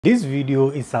This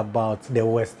video is about the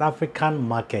West African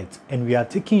market, and we are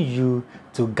taking you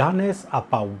to Ghana's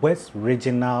Upper West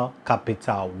Regional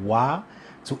Capital, WA,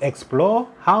 to explore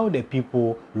how the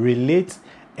people relate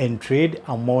and trade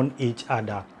among each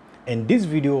other. And this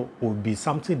video will be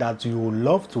something that you will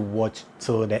love to watch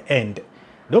till the end.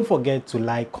 Don't forget to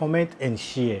like, comment, and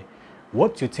share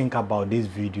what you think about this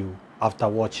video after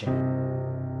watching.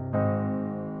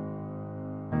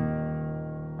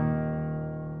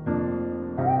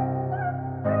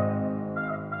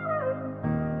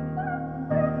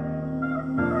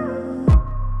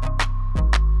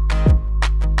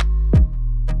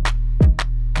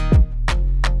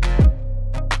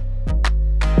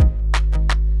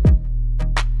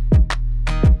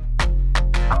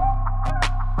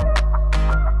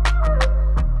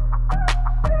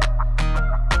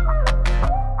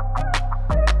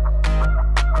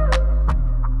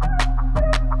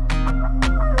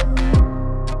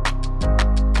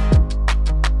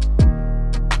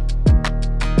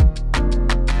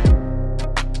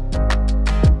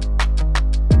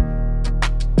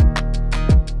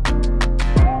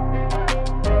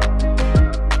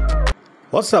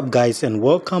 What's up guys, and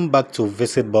welcome back to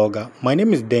VisitBolga. My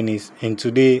name is Dennis, and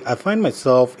today I find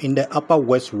myself in the Upper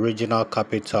West Regional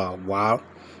Capital, WA,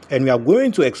 and we are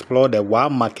going to explore the WA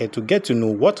market to get to know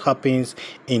what happens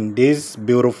in this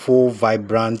beautiful,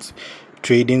 vibrant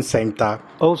trading center.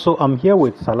 Also, I'm here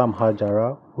with Salam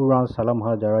Hajara, who runs Salam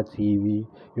Hajara TV.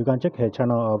 You can check her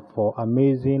channel out for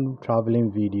amazing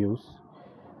traveling videos.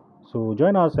 So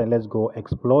join us and let's go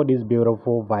explore this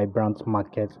beautiful, vibrant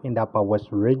market in the Upper West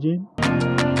region.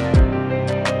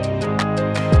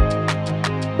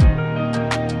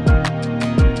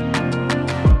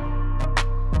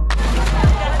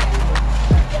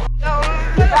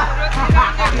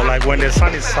 Like when the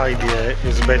sun is side here,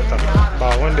 it's better.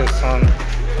 But when the sun,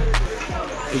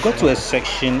 we got to a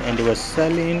section and they were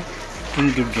selling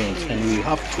ingredients, and we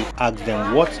have to ask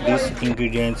them what these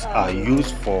ingredients are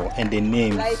used for and the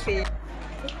names.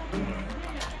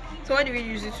 So what do we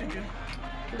use it to do?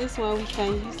 This one we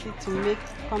can use it to make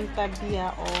conta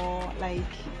beer, or like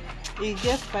it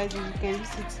gets spicy. You can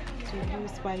use it to do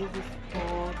spices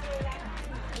or.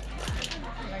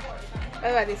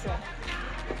 What about this one?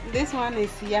 This one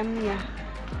is yamia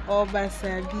or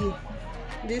basabi.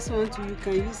 This one too, you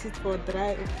can use it for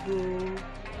dry food,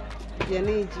 and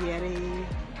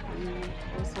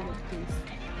all sort of things.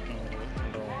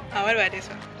 What about this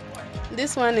one?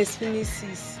 This one is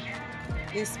finishes.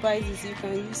 It's spices. You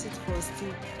can use it for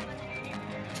stew.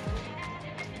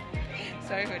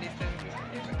 Sorry for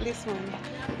this.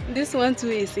 This one too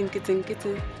is in kitten.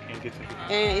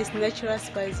 And it's natural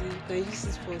spices. You can use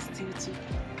it for stew too.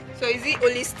 So is it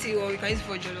only stew, or you can use it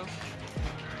for jollof?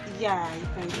 Yeah, you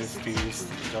can use it.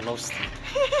 Jollof stew.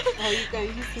 Or you can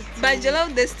use it. But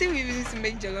jollof, the stew we use to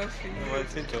make jollof. No, I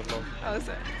think jollof. Oh,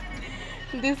 sorry.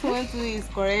 This one too is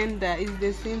coriander. It's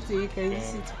the same thing. You can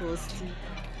use it for stew.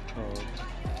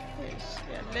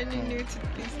 Learning new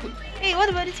things. Hey, what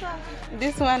about this one?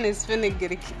 This one is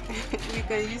fenugreek. You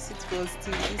can use it for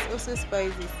stew. It's also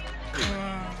spices.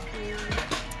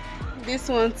 This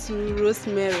one too,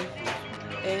 rosemary,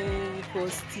 and for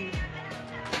stew.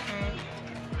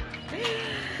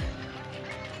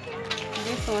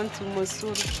 This one too,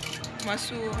 masul.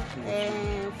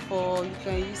 And for you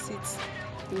can use it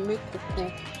to make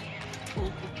cocoa.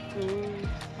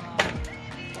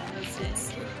 That's it.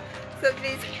 So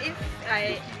please, if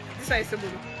this one is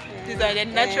sobolo. These are the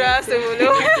natural sobolo.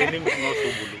 The name is not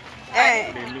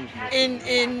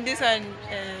sobolo. In this one,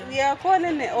 we are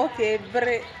calling it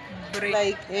bre.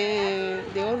 Like they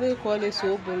always call it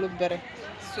sobolo bre.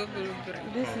 sobolo.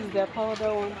 This is the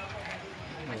powder one.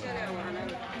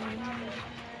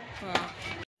 Wow.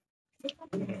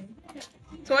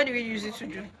 So what do we use it to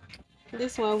do?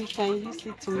 This one we can use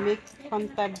it to make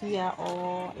conta beer,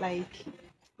 or like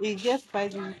it gets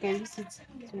spicy. You can use it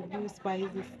to do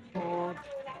spices or.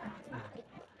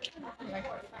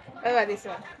 What about this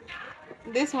one?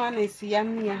 This one is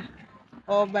yamia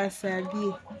or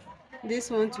basabi. This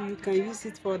one too, you can use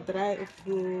it for dry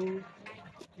food,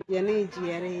 and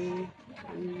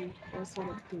all sort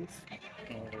of things.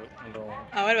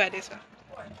 What about this one?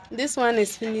 This one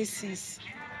is finishes.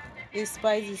 It's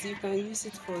spices. You can use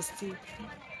it for stew.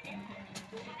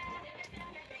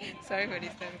 Sorry for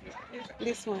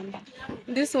this.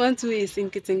 This one too is in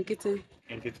kitten.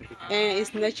 And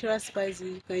it's natural spices.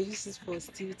 You can use it for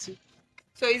stew too.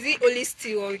 So is it only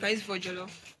stew, or you can use it for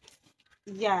jollof?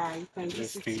 Yeah, you can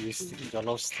use it.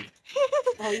 Jollof stew.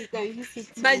 Or you can use it.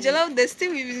 But jollof, the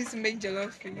stew we use to make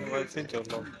jollof. No, I think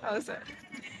jollof. Oh, sorry.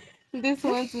 This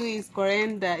one too is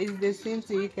coriander. It's the same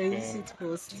thing. You can use it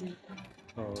for stew.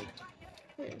 Oh.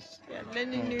 Yes, yeah,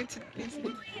 learning new things.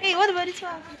 Hey, what about this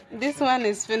one? This one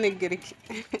is fenugreek.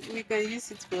 We can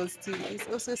use it for stew. It's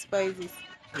also spicy.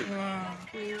 Wow.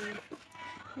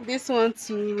 This one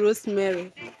to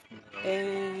rosemary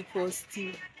for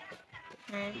stew.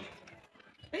 Mm.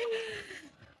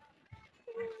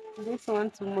 This one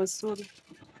to masuri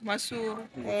Masu.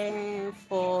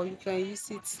 for you can use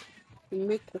it to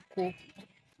make cocoa.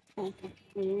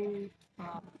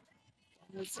 Wow.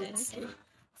 That's it.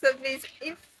 So please,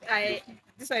 if I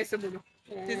this one is sobolo.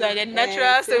 These are the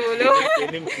natural sobolo.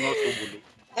 The name is not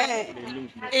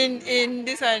Sobolo. in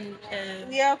this one,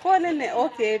 We are calling it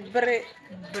okay bre.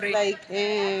 break. Like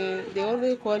they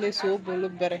always call it sobolo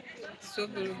bre.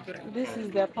 Sobolo break. This is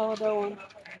the powder one.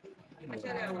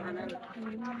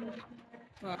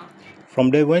 Wow. From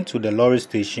there, we went to the lorry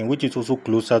station, which is also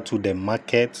closer to the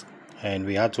market, and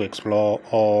we had to explore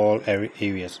all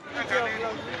areas.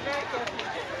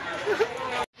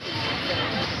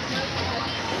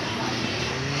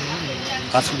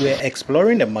 As we were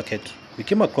exploring the market, we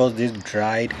came across these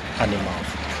dried animals: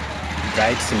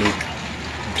 dried snake,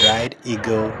 dried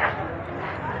eagle,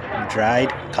 dried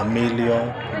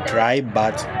chameleon, dried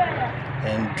bat,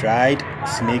 and dried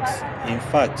snakes. In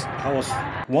fact, I was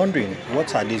wondering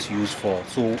what are these used for.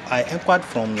 So I inquired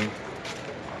from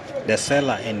the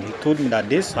seller, and he told me that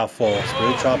these are for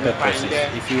spiritual purposes.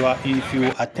 If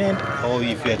you attend or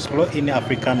if you explore any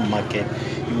African market,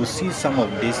 you will see some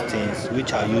of these things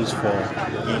which are used for,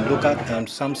 in local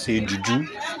terms, some say juju,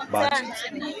 but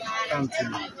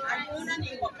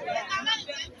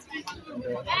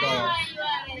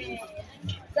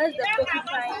That's the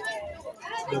porcupine.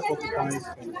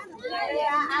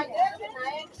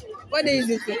 What is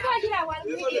it?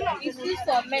 It's used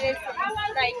for medicine,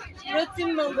 like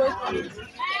rotting mangoes.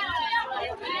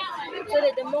 So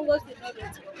that the mangoes will not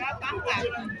rot.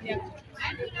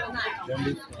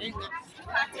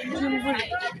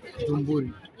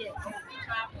 Dumburi. Yes.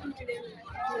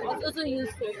 It's also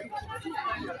used for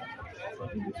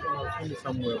I've seen it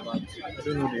somewhere, but I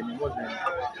don't know the name. What's the name?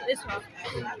 this one.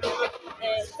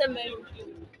 Tamari.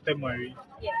 Temari.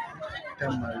 Yeah.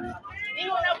 Temari.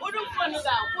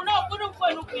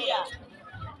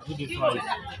 Who this one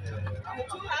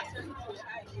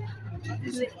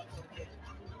is?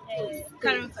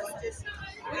 Current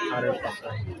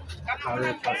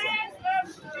Harry Pasa.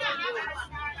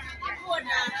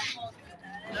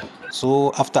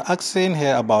 so after asking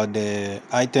her about the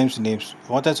items names,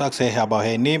 I wanted to ask her about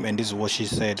her name, and this is what she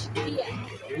said.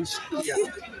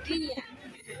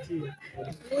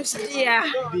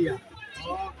 Yeah.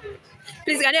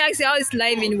 Please, can you ask how it's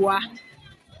live in Wa?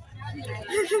 In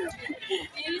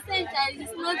recent times,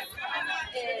 it's not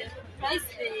price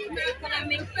the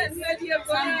economic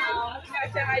somehow.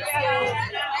 So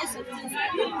price of things are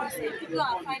increasing. People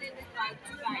are finding it hard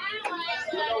to buy.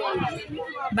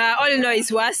 But all in all,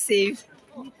 it's Wa safe.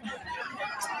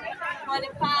 For the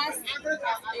past 2 or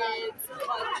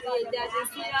 3, there has been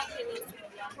serial killings.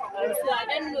 So I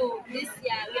don't know. This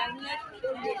year we have not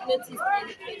noticed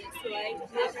anything. So I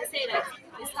have to say that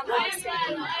it's somehow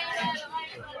safe.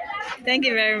 Thank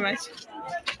you very much.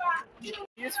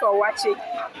 Used for watching.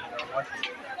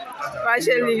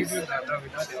 Watching leaves.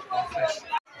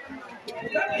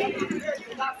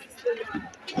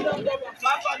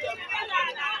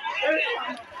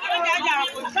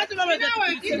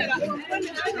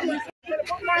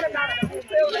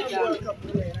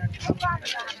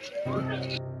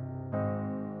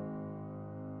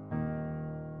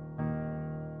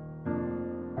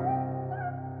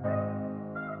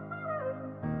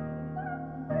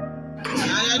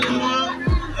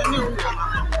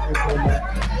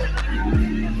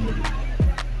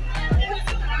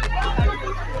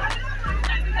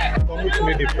 Como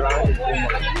que de praia?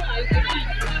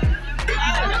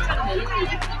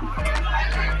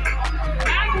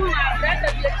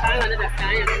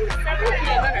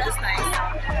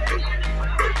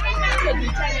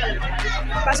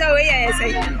 Pasha, where you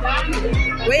say?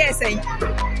 Where you say?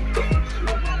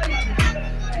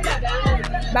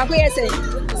 Back where you say?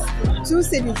 2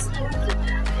 cities.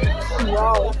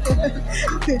 Wow.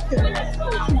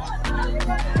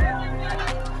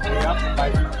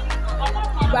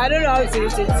 But I don't know how to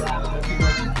use it.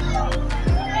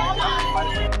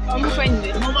 I'm finding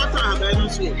it.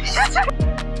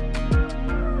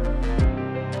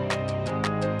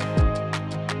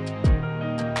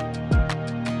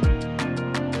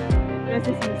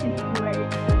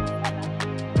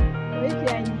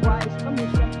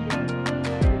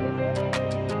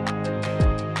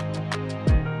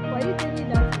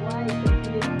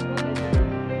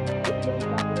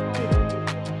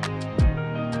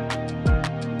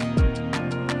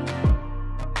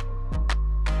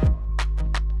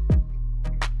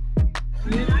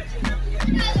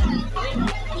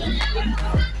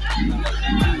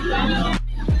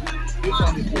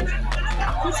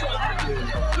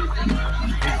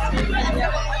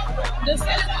 The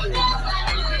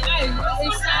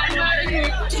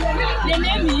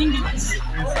name in English.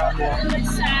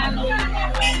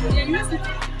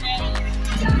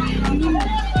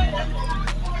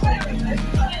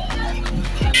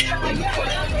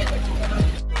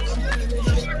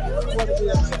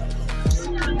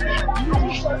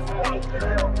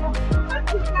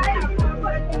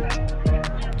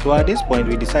 So at this point,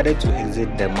 we decided to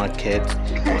exit the market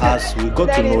as we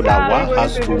got to know that one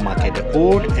has two markets, the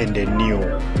old and the new.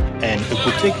 And it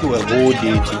could take you a whole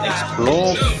day to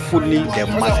explore fully the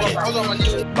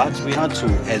market. But we had to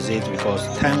exit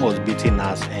because time was beating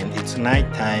us and it's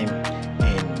night time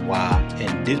in Wa.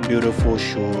 And this beautiful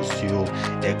shows you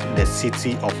the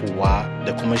city of Wa,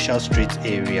 the commercial street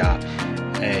area.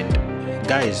 And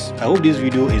guys, I hope this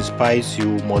video inspires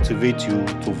you, motivates you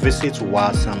to visit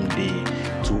Wa someday,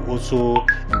 to also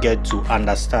get to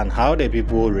understand how the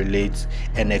people relate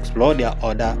and explore their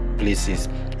other places,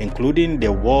 including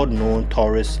the world-known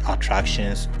tourist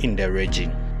attractions in the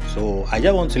region. So I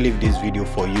just want to leave this video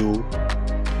for you,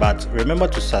 but remember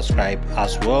to subscribe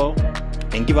as well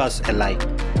and give us a like.